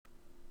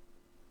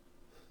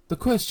The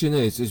question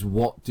is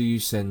what do you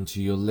send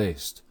to your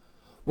list?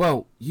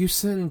 Well, you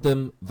send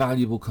them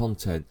valuable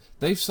content.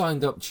 They've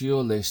signed up to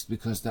your list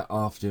because they're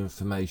after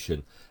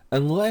information.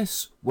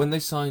 Unless when they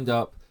signed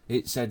up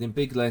it said in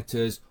big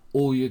letters,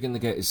 all you're going to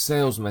get is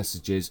sales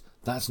messages.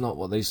 That's not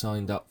what they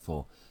signed up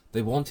for.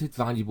 They wanted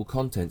valuable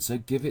content, so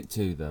give it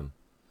to them.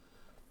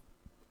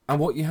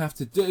 And what you have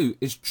to do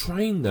is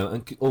train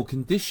them or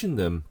condition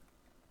them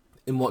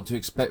in what to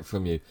expect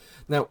from you.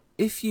 Now,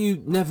 if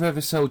you never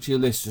ever sell to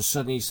your list and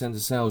suddenly you send a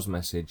sales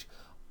message,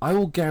 I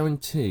will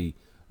guarantee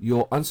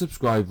your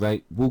unsubscribe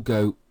rate will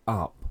go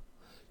up.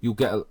 You'll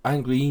get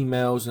angry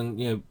emails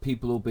and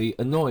people will be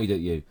annoyed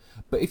at you.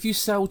 But if you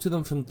sell to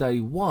them from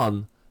day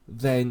one,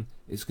 then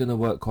it's going to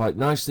work quite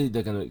nicely.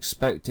 They're going to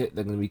expect it.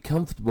 They're going to be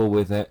comfortable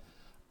with it.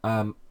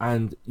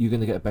 And you're going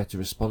to get a better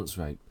response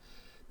rate.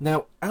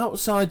 Now,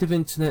 outside of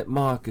internet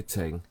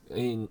marketing,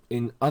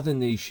 in other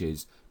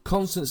niches,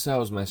 constant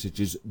sales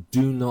messages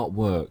do not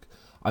work.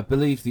 I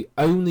believe the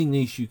only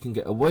niche you can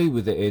get away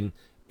with it in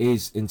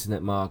is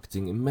internet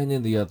marketing. In many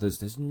of the others,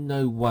 there's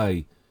no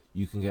way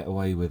you can get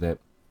away with it.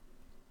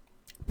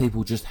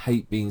 People just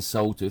hate being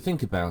sold to.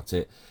 Think about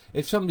it.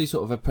 If somebody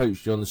sort of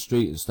approached you on the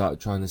street and started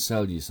trying to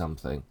sell you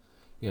something,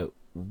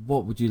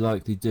 what would you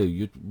likely do?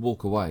 You'd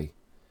walk away.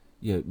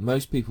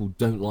 Most people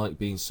don't like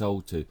being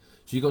sold to.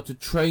 So you've got to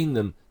train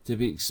them to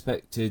be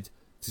expected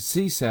to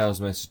see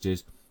sales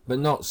messages, but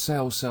not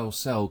sell,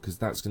 because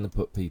that's going to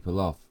put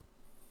people off.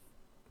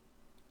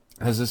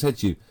 As I said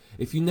to you,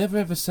 if you never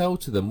ever sell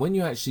to them, when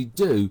you actually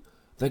do,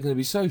 they're going to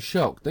be so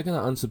shocked, they're going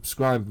to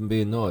unsubscribe and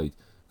be annoyed,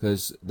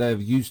 because they're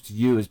used to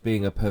you as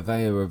being a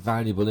purveyor of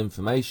valuable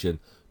information,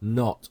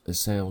 not a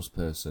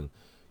salesperson.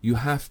 You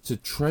have to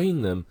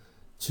train them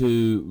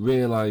to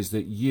realize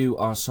that you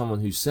are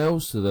someone who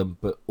sells to them,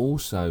 but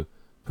also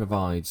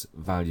provides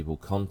valuable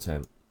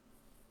content.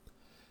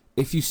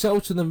 If you sell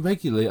to them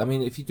regularly,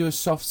 if you do a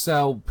soft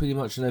sell pretty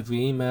much on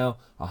every email,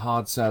 a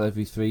hard sell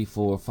every 3,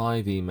 4 or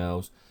 5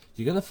 emails,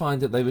 you're going to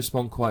find that they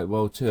respond quite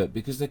well to it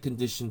because they're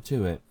conditioned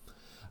to it.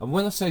 And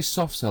when I say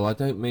soft sell, I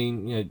don't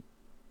mean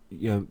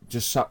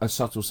just a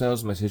subtle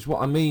sales message.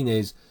 What I mean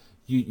is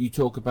you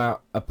talk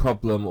about a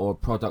problem or a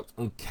product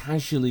and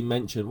casually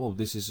mention, well,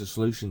 this is a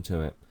solution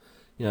to it.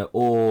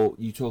 Or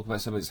you talk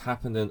about something that's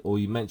happened, or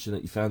you mention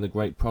that you found a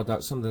great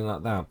product, something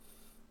like that.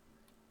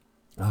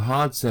 A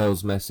hard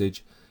sales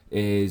message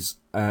is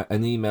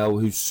an email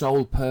whose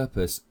sole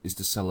purpose is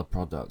to sell a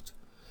product.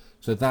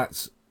 So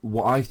that's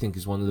what I think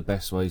is one of the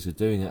best ways of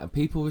doing it, and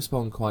people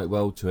respond quite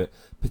well to it,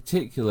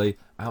 particularly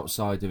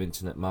outside of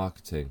internet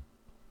marketing.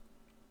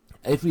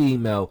 Every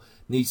email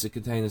needs to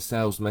contain a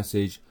sales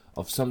message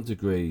of some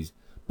degrees,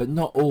 but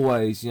not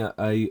always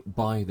a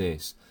buy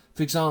this.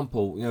 For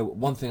example,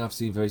 one thing I've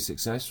seen very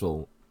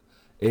successful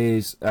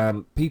is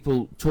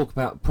people talk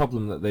about a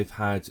problem that they've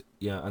had,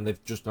 and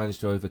they've just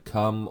managed to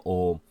overcome,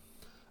 or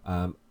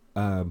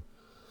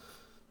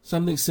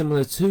something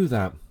similar to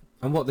that.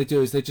 And what they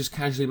do is they just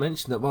casually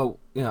mention that, well,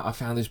 I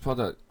found this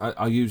product,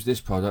 I used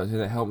this product, and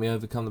it helped me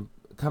overcome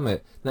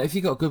it. Now, if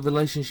you've got a good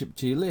relationship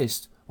to your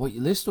list, what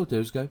your list will do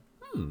is go,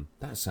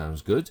 that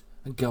sounds good,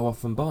 and go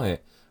off and buy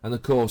it. And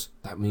of course,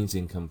 that means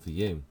income for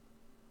you.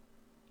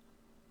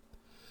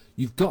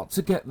 You've got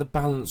to get the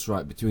balance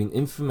right between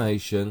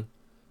information,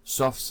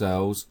 soft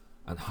sales,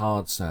 and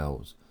hard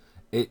sales.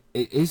 It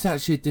is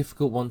actually a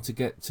difficult one to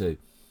get to,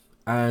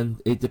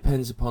 and it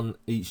depends upon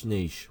each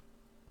niche.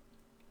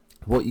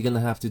 What you're going to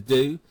have to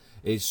do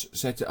is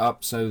set it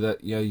up so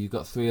that you've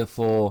got 3 or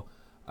 4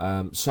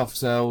 soft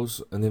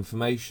sales and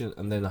information,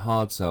 and then a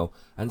hard sell,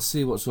 and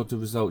see what sort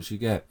of results you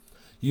get.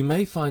 You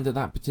may find that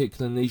that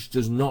particular niche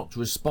does not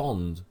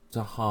respond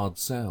to hard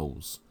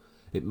sells.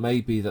 It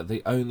may be that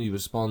they only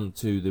respond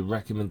to the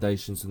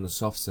recommendations and the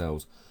soft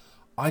sells.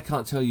 I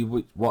can't tell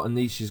you what a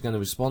niche is going to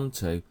respond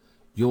to.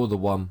 You're the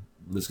one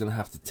that's going to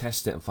have to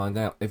test it and find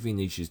out. Every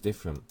niche is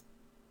different.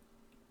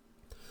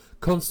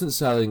 Constant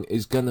selling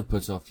is going to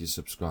put off your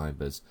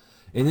subscribers.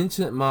 In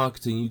internet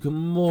marketing, you can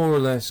more or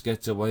less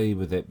get away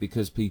with it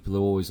because people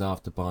are always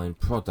after buying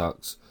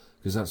products,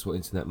 because that's what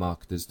internet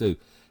marketers do.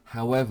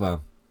 However,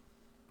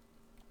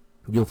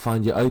 you'll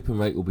find your open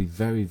rate will be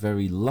very,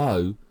 very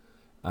low,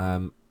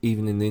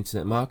 even in the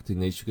internet marketing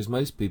niche, because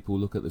most people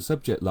look at the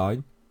subject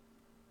line.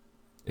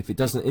 If it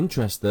doesn't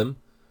interest them,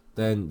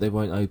 then they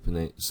won't open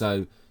it.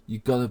 So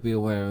you've got to be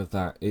aware of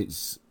that.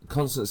 It's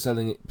constant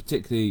selling,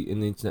 particularly in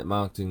the internet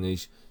marketing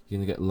niche, you're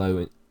going to get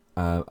low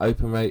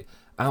open rate.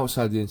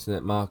 Outside the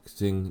internet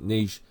marketing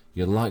niche,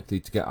 you're likely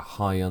to get a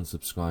high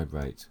unsubscribe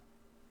rate.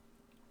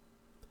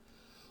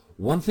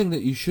 One thing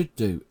that you should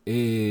do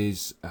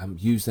is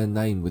use their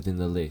name within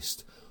the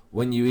list.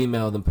 When you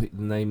email them, put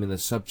the name in the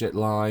subject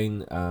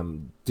line,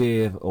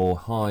 dear or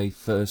hi,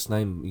 first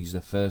name, use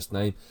their first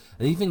name,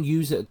 and even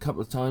use it a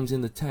couple of times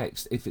in the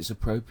text if it's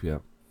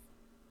appropriate.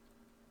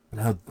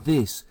 Now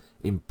this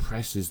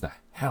impresses the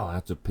hell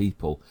out of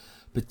people,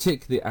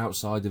 particularly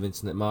outside of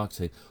internet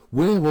marketing.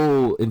 We're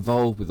all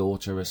involved with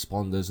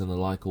autoresponders and the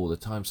like all the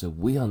time, so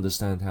we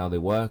understand how they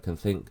work and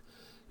think,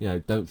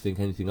 don't think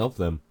anything of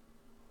them.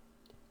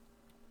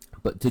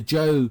 But to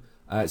Joe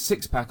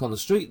Sixpack on the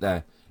street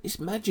there, it's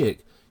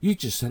magic. You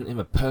just sent him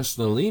a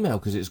personal email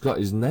because it's got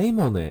his name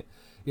on it.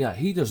 Yeah,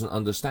 he doesn't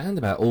understand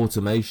about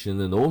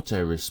automation and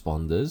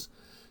autoresponders.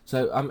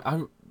 So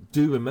I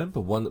do remember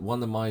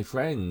one of my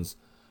friends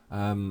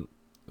phoned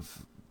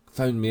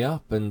me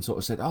up and sort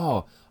of said,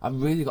 "Oh,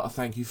 I've really got to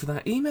thank you for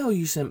that email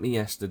you sent me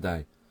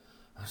yesterday."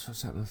 I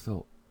sat there and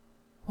thought,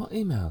 "What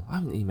email? I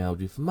haven't emailed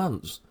you for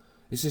months.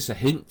 Is this a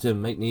hint to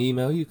make me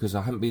email you because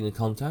I haven't been in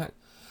contact?"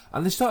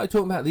 And they started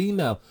talking about the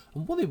email,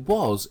 and what it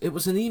was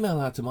an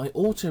email out of my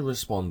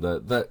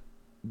autoresponder that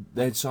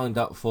they'd signed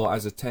up for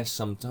as a test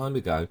some time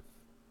ago,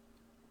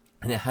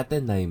 and it had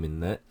their name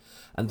in it,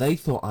 and they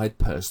thought I'd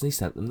personally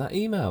sent them that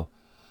email.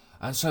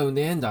 And so in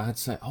the end I had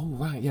to say, "Oh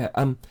right, yeah,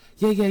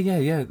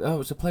 yeah,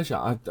 oh, it's a pleasure.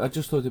 I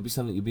just thought it'd be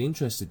something you'd be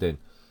interested in."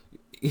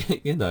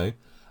 You know,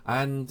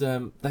 and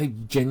they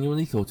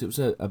genuinely thought it was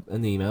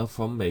an email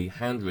from me,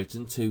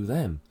 handwritten to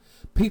them.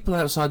 People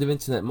outside of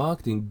internet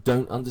marketing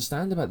don't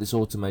understand about this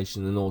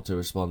automation and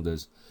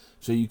autoresponders,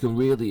 so you can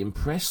really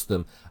impress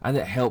them, and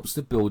it helps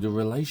to build a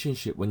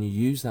relationship when you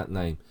use that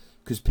name,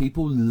 because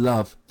people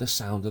love the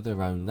sound of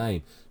their own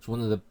name. It's one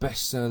of the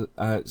best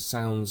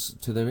sounds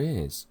to their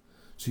ears.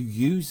 So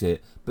use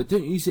it, but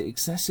don't use it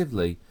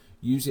excessively.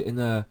 Use it in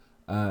an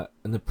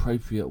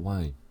appropriate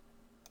way.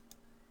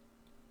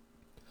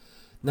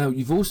 Now,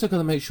 you've also got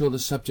to make sure the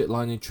subject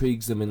line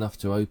intrigues them enough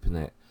to open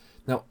it.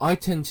 Now, I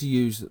tend to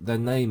use their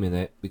name in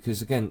it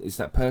because, again, it's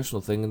that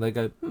personal thing, and they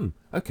go,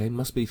 okay,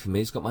 must be for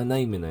me, it's got my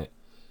name in it.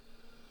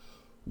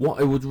 What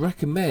I would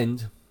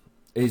recommend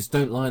is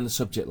don't lie in the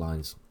subject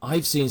lines.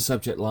 I've seen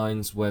subject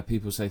lines where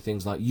people say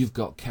things like, "You've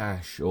got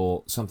cash,"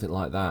 or something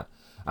like that.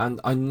 And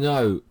I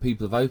know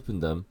people have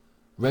opened them,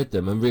 read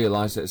them, and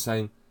realised that it's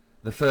saying,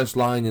 the first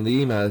line in the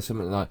email is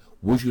something like,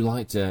 "Would you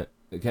like to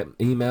get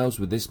emails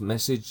with this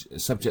message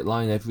subject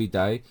line every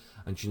day?"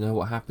 And you know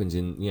what happens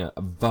in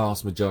a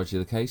vast majority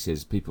of the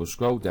cases? People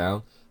scroll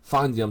down,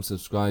 find the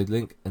unsubscribe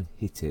link, and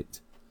hit it.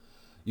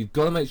 You've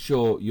got to make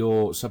sure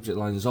your subject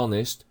line is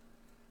honest,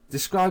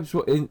 describes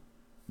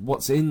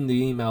what's in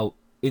the email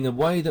in a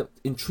way that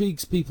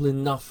intrigues people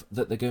enough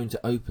that they're going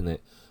to open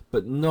it,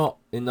 but not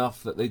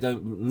enough that they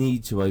don't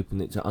need to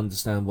open it to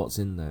understand what's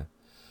in there.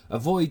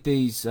 Avoid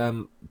these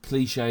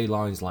cliche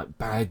lines like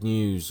 "bad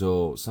news"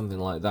 or something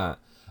like that,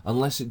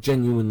 unless it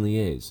genuinely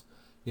is.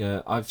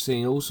 I've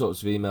seen all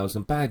sorts of emails,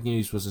 and "bad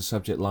news" was a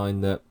subject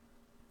line that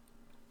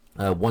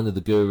one of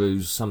the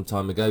gurus some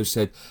time ago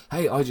said,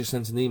 "Hey, I just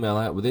sent an email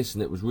out with this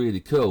and it was really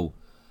cool."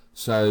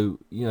 So,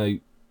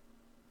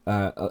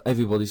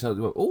 everybody said,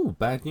 "Oh,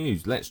 bad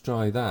news, let's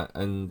try that."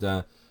 And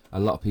a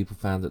lot of people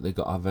found that they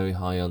got a very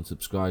high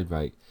unsubscribe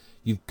rate.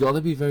 You've got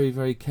to be very,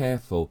 very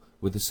careful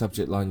with the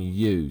subject line you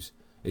use.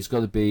 It's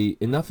got to be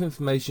enough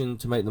information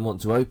to make them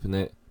want to open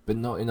it, but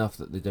not enough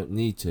that they don't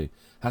need to. It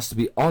has to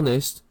be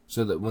honest,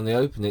 so that when they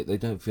open it, they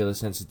don't feel a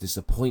sense of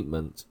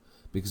disappointment,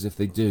 because if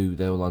they do,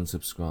 they will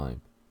unsubscribe.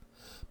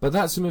 But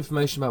that's some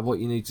information about what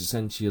you need to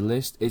send to your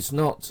list. It's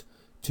not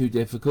too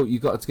difficult.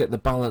 You've got to get the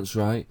balance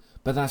right,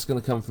 but that's going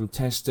to come from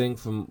testing,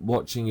 from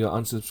watching your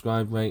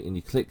unsubscribe rate and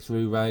your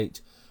click-through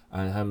rate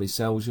and how many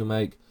sales you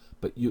make.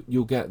 But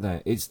you'll get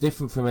there. It's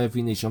different from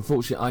every niche.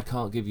 Unfortunately, I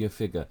can't give you a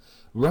figure.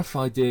 Rough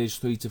ideas,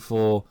 3 to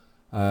 4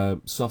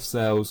 soft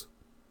sales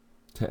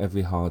to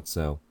every hard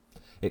sell.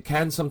 It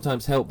can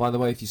sometimes help, by the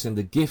way, if you send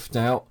a gift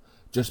out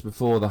just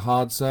before the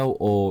hard sell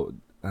or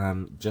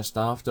just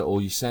after,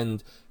 or you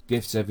send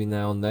gifts every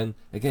now and then.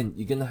 Again,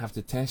 you're going to have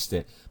to test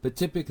it. But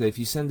typically, if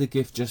you send a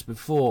gift just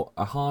before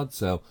a hard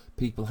sell,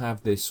 people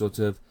have this sort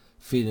of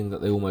feeling that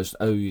they almost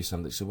owe you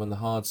something. So when the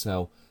hard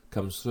sell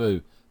comes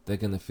through, they're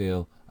going to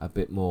feel a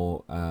bit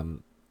more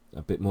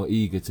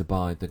eager to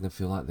buy. They're going to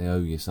feel like they owe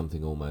you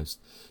something almost.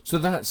 So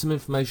that's some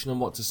information on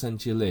what to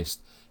send to your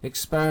list.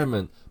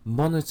 Experiment,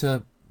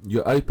 monitor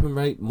your open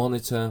rate,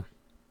 monitor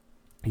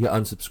your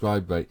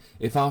unsubscribe rate.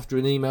 If after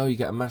an email you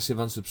get a massive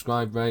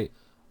unsubscribe rate,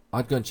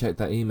 I'd go and check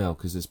that email,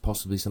 because there's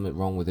possibly something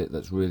wrong with it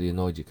that's really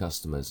annoyed your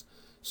customers.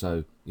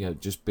 So,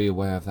 just be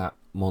aware of that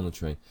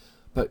monitoring.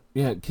 But,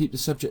 keep the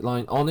subject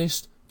line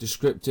honest,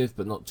 descriptive,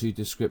 but not too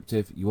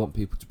descriptive. You want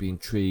people to be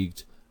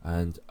intrigued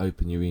and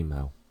open your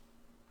email.